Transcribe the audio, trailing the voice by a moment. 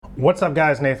What's up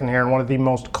guys, Nathan here, and one of the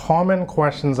most common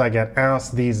questions I get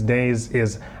asked these days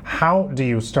is how do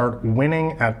you start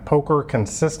winning at poker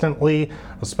consistently,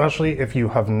 especially if you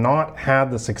have not had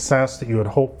the success that you had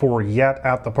hoped for yet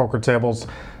at the poker tables.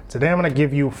 Today I'm going to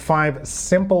give you 5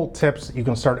 simple tips that you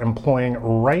can start employing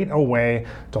right away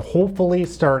to hopefully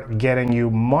start getting you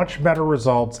much better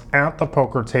results at the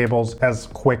poker tables as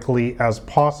quickly as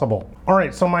possible.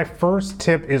 Alright, so my first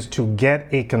tip is to get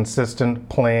a consistent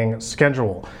playing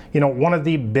schedule. You know, one of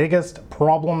the biggest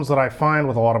problems that I find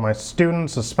with a lot of my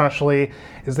students especially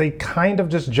is they kind of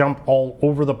just jump all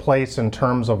over the place in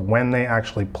terms of when they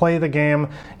actually play the game.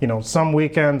 You know, some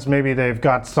weekends maybe they've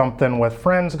got something with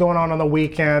friends going on the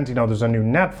weekend, you know, there's a new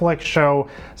Netflix show,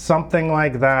 something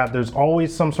like that. There's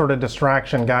always some sort of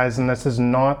distraction, guys, and this is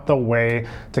not the way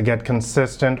to get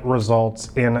consistent results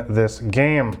in this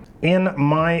game. In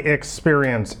my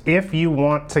experience, if you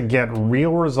want to get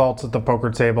real results at the poker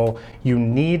table, you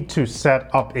need to set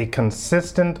up a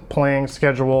consistent playing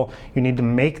schedule. You need to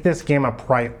make this game a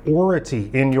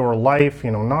priority in your life, you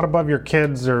know, not above your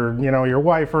kids or, you know, your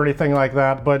wife or anything like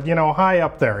that, but, you know, high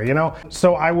up there, you know.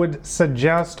 So I would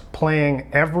suggest playing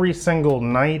every single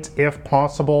night if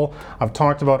possible. I've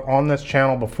talked about on this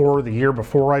channel before, the year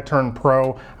before I turned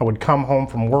pro, I would come home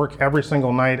from work every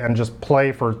single night and just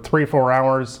play for 3-4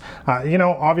 hours. You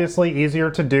know, obviously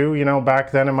easier to do, you know, back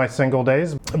then in my single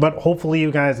days, but hopefully you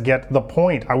guys get the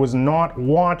point. I was not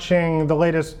watching the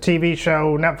latest TV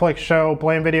show, Netflix show,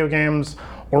 playing video games,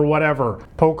 or whatever.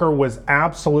 Poker was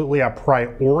absolutely a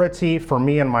priority for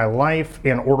me in my life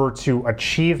in order to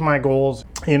achieve my goals,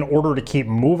 in order to keep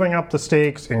moving up the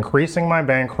stakes, increasing my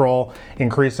bankroll,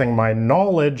 increasing my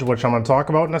knowledge, which I'm going to talk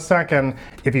about in a second.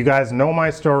 If you guys know my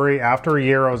story, after a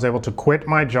year I was able to quit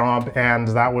my job, and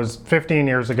that was 15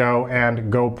 years ago, and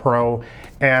go pro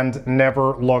and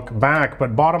never look back.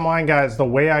 But bottom line, guys, the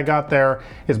way I got there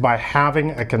is by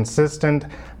having a consistent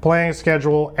playing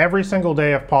schedule every single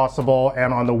day if possible,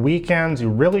 and on the weekends you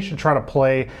really should try to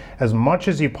play as much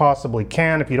as you possibly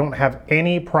can if you don't have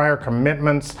any prior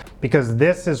commitments, because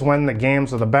this is when the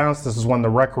games are the best. This is when the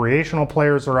recreational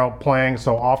players are out playing.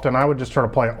 So often I would just try to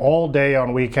play all day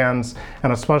on weekends,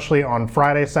 and especially on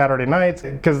Friday, Saturday nights,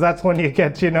 because that's when you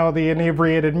get, you know, the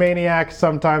inebriated maniacs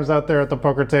sometimes out there at the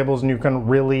poker tables, and you can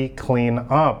really clean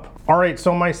up. Alright,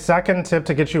 so my second tip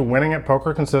to get you winning at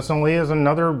poker consistently is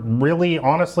another really,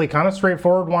 honestly, kind of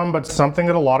straightforward one, but something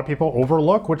that a lot of people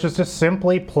overlook, which is to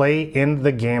simply play in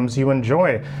the games you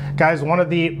enjoy. Guys, one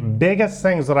of the biggest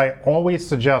things that I always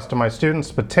suggest to my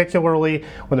students, particularly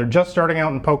when they're just starting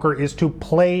out in poker, is to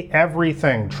play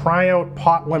everything. Try out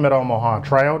Pot Limit Omaha,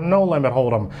 try out No Limit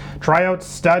Hold'em, try out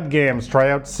stud games,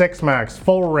 try out Six Max,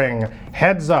 Full Ring,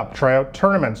 Heads Up, try out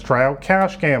tournaments, try out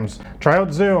cash games, try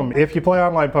out Zoom if you play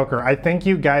online poker. I think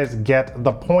you guys get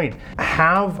the point.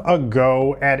 Have a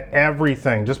go at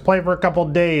everything. Just play for a couple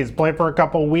days, play for a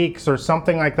couple weeks or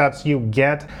something like that, so you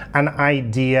get an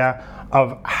idea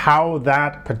of how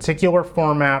that particular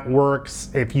format works,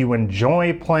 if you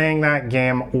enjoy playing that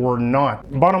game or not.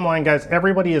 Bottom line, guys,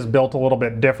 everybody is built a little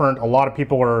bit different. A lot of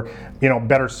people are, you know,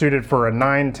 better suited for a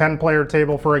 9-10 player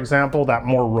table, for example, that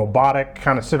more robotic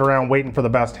kind of sit around waiting for the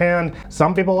best hand.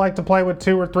 Some people like to play with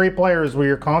 2 or 3 players where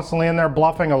you're constantly in there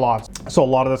bluffing a lot. So a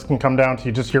lot of this can come down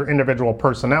to just your individual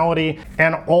personality,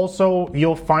 and also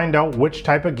you'll find out which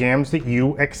type of games that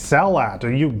you excel at.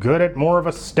 Are you good at more of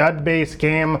a stud-based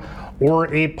game,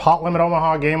 or a Pot Limit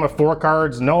Omaha game with 4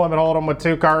 cards, No Limit Hold'em with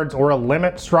 2 cards, or a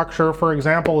limit structure, for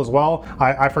example, as well?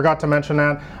 I forgot to mention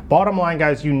that. Bottom line,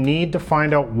 guys, you need to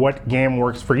find out what game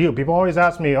works for you. People always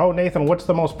ask me, oh, Nathan, what's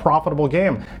the most profitable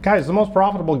game? Guys, the most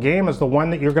profitable game is the one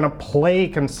that you're gonna play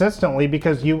consistently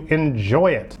because you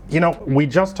enjoy it. You know, we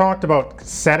just talked about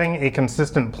setting a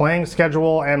consistent playing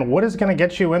schedule, and what is gonna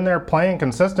get you in there playing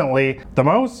consistently the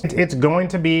most? It's going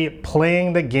to be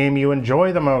playing the game you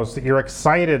enjoy the most, that you're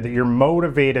excited, that you're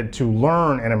motivated to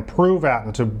learn and improve at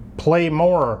and to play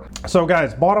more. So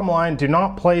guys, bottom line, do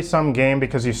not play some game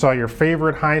because you saw your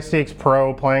favorite high stakes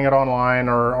pro playing it online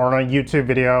or on a YouTube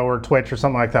video or Twitch or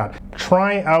something like that.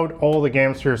 Try out all the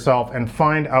games for yourself and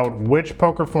find out which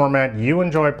poker format you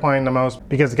enjoy playing the most,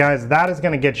 because guys, that is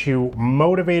going to get you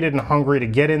motivated and hungry to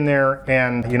get in there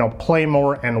and, you know, play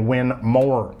more and win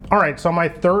more. Alright, so my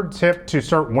third tip to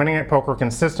start winning at poker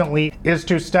consistently is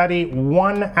to study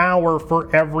 1 hour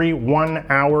for every 1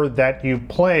 hour that you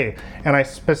play. And I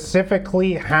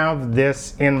specifically have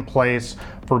this in place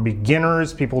for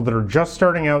beginners, people that are just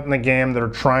starting out in the game that are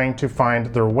trying to find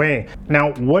their way.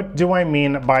 Now, what do I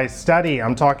mean by study?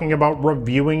 I'm talking about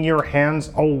reviewing your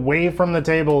hands away from the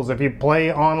tables. If you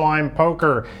play online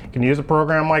poker, you can use a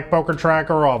program like Poker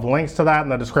Tracker. I'll have links to that in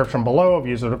the description below. I've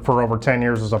used it for over 10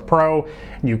 years as a pro.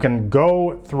 You can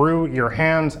go through your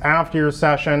hands after your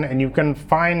session and you can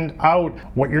find out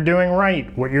what you're doing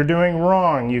right, what you're doing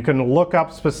wrong. You can look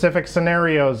up specific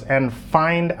scenarios and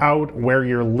find out where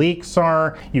your leaks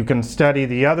are. You can study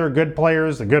the other good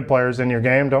players, the good players in your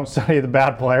game. Don't study the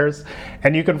bad players.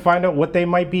 And you can find out what they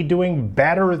might be doing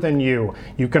better than you.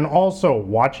 You can also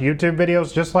watch YouTube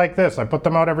videos just like this. I put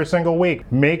them out every single week.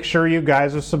 Make sure you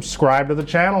guys are subscribed to the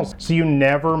channel so you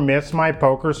never miss my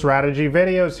poker strategy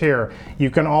videos here.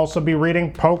 You can also be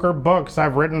reading poker books.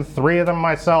 I've written 3 of them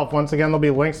myself. Once again, there'll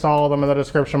be links to all of them in the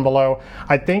description below.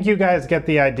 I think you guys get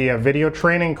the idea. Video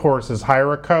training courses,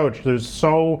 hire a coach. There's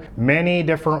so many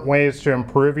different ways to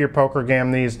improve your poker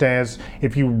game these days.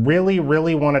 If you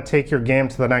really want to take your game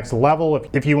to the next level,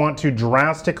 if you want to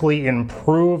drastically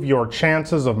improve your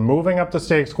chances of moving up the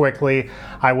stakes quickly,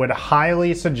 I would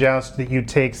highly suggest that you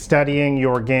take studying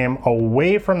your game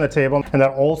away from the table. And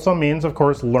that also means, of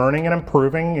course, learning and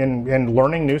improving and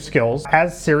learning new skills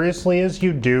as seriously as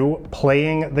you do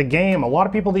playing the game. A lot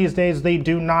of people these days, they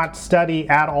do not study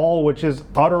at all, which is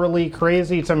utterly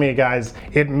crazy to me, guys.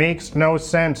 It makes no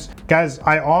sense. Guys,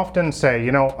 I often say,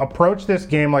 you know, approach this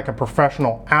game like a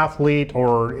professional athlete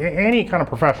or any kind of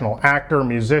professional actor,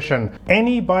 musician,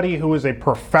 anybody who is a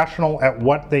professional at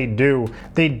what they do.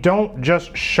 They don't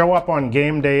just show up on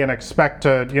game day and expect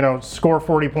to, you know, score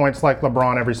 40 points like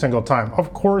LeBron every single time.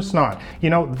 Of course not. You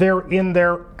know, they're in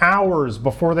there hours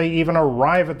before they even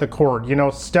arrive at the court, you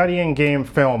know, studying game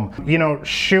film, you know,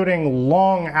 shooting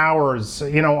long hours,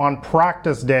 you know, on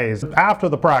practice days, after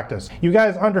the practice. You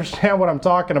guys understand what I'm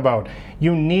talking about.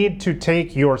 You need to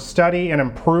take your study and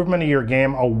improvement of your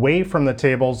game away from the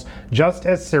tables just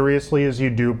as seriously as you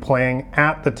do playing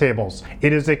at the tables.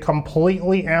 It is a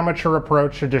completely amateur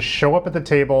approach to just show up at the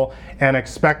table and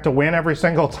expect to win every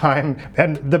single time.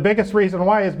 And the biggest reason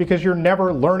why is because you're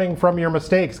never learning from your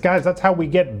mistakes. Guys, that's how we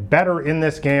get better in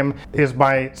this game, is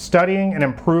by studying and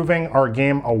improving our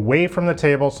game away from the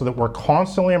table so that we're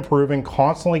constantly improving,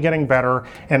 constantly getting better,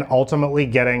 and ultimately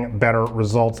getting better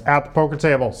results at the poker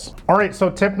tables. All right, so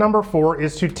tip number 4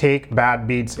 is to take bad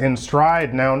beats in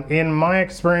stride. Now, in my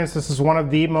experience, this is one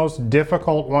of the most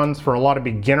difficult ones for a lot of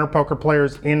beginner poker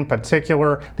players in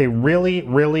particular. They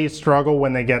really struggle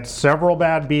when they get several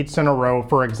bad beats in a row,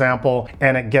 for example,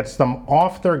 and it gets them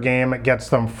off their game, it gets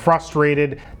them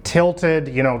frustrated, tilted,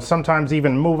 you know, sometimes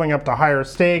even moving up to higher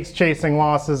stakes, chasing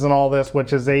losses and all this,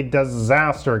 which is a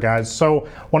disaster, guys. So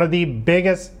one of the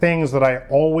biggest things that I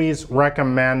always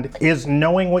recommend is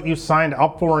knowing what you signed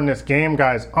up for in this game,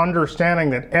 guys. Understanding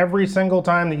that every single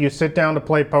time that you sit down to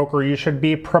play poker, you should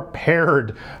be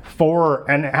prepared for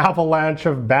an avalanche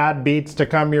of bad beats to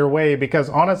come your way, because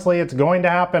honestly, it's going to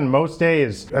happen most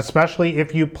days, especially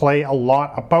if you play a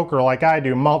lot of poker like I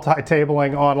do,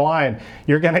 multi-tabling online.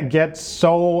 You're gonna get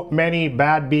so many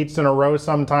bad beats in a row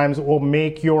sometimes it will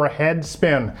make your head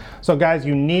spin. So guys,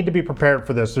 you need to be prepared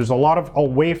for this. There's a lot of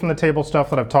away from the table stuff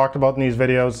that I've talked about in these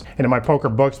videos and in my poker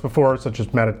books before, such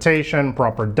as meditation,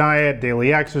 proper diet,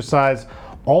 daily exercise,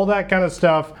 all that kind of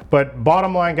stuff. But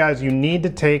bottom line, guys, you need to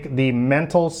take the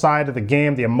mental side of the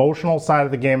game, the emotional side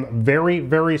of the game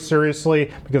very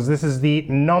seriously, because this is the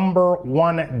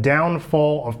 #1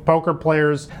 downfall of poker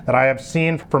players that I have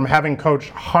seen from having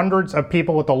coached hundreds of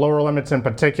people with the lower limits in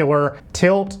particular.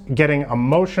 Tilt, getting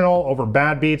emotional over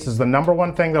bad beats is the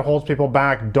 #1 thing that holds people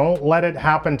back. Don't let it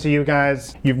happen to you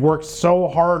guys. You've worked so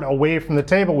hard away from the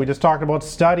table. We just talked about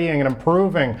studying and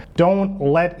improving. Don't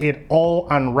let it all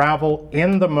unravel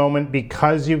in the moment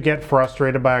because you get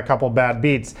frustrated by a couple bad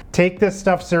beats. Take this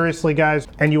stuff seriously, guys,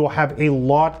 and you will have a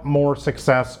lot more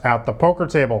success at the poker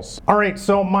tables. All right,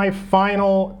 so my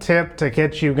final tip to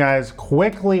get you guys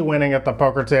quickly winning at the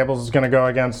poker tables is going to go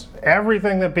against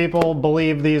everything that people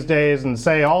believe these days and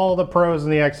say all the pros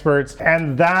and the experts,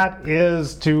 and that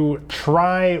is to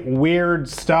try weird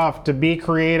stuff, to be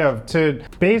creative, to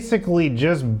basically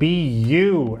just be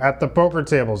you at the poker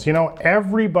tables. You know,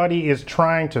 everybody is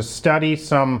trying to study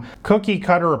some cookie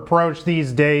cutter approach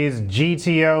these days,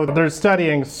 GTO. They're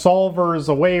studying solvers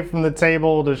away from the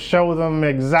table to show them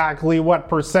exactly what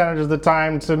percentage of the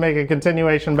time to make a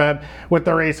continuation bet with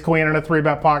their ace queen and a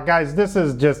 3-bet pot. Guys, this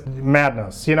is just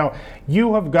madness. You know,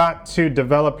 you have got to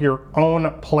develop your own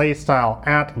play style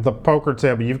at the poker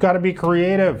table. You've got to be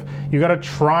creative. You've got to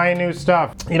try new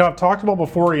stuff. You know, I've talked about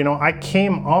before, you know, I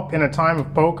came up in a time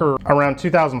of poker around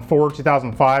 2004,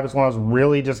 2005 is when I was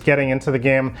really just getting into the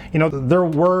game. You know, there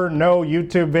were no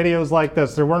YouTube videos like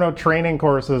this. There were no training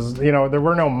courses. You know, there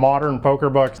were no modern poker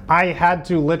books. I had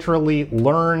to literally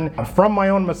learn from my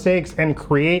own mistakes and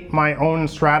create my own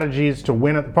strategies to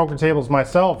win at the poker tables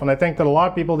myself. And I think that a lot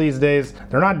of people these days,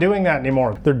 they're not doing that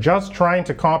anymore. They're just trying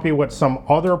to copy what some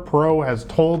other pro has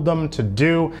told them to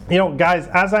do. You know, guys,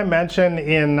 as I mentioned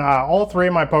in all three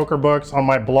of my poker books, on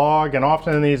my blog, and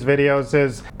often in these videos,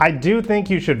 is I do think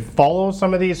you should follow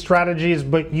some of these strategies,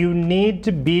 but you need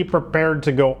to be prepared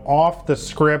to go off the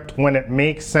script when it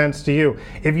makes sense to you.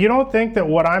 If you don't think that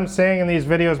what I'm saying in these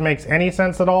videos makes any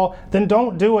sense at all, then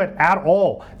don't do it at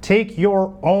all. Take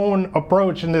your own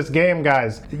approach in this game,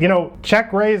 guys. You know,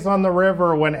 check raise on the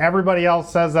river when everybody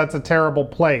else says that's a terrible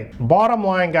play. Bottom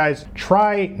line, guys,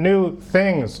 try new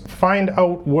things. Find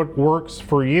out what works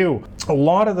for you. A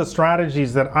lot of the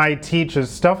strategies that I teach is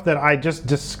stuff that I just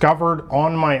discovered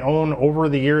on my own over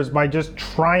the years by just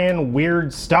trying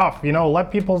weird stuff. You know,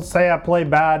 let people say I play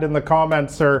bad in the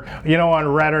comments, or, you know, on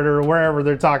Reddit or wherever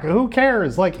they're talking. Who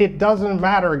cares? Like, it doesn't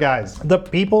matter, guys. The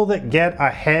people that get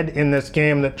ahead in this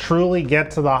game, that truly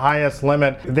get to the highest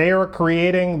limit, they are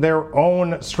creating their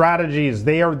own strategies.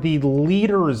 They are the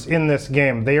leaders in this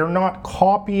game. They are not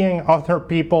copying other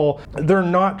people. They're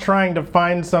not trying to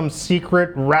find some secret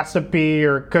recipe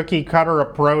or cookie cutter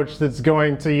approach that's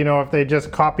going to, you know, if they just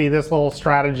copy this little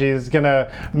strategy, is going to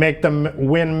make them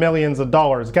win millions of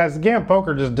dollars. Guys, the game of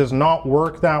poker just does not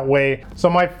work that way. So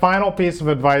my final piece of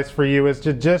advice for you is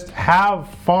to just have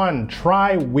fun.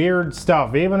 Try weird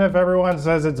stuff. Even if everyone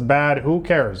says it's bad, who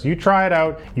cares? You try it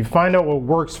out, you find out what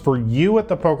works for you at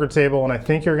the poker table, and I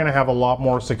think you're going to have a lot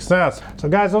more success. So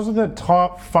guys, those are the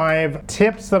top 5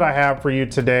 tips that I have for you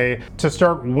today to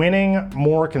start winning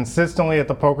more consistently at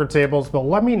the poker tables. But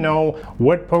let me know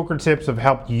what poker tips have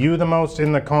helped you the most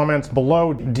in the comments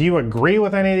below. Do you agree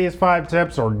with any of these 5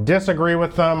 tips, or disagree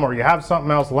with them, or you have something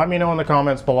else? Let me know in the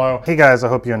comments below. Hey guys, I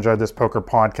hope you enjoyed this poker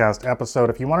podcast episode.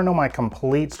 If you want to know my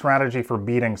complete strategy for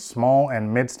beating small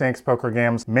and mid-stakes poker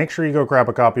games, make sure you go grab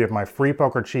a copy of my free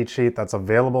poker cheat sheet that's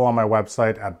available on my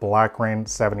website at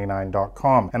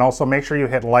blackrain79.com. And also make sure you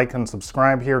hit like and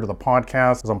subscribe here to the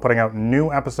podcast, as I'm putting out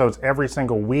new episodes every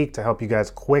single week to help you guys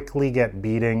quickly get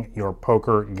beating your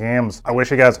poker games. I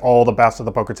wish you guys all the best at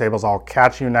the poker tables. I'll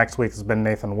catch you next week. This has been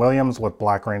Nathan Williams with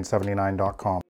blackrain79.com.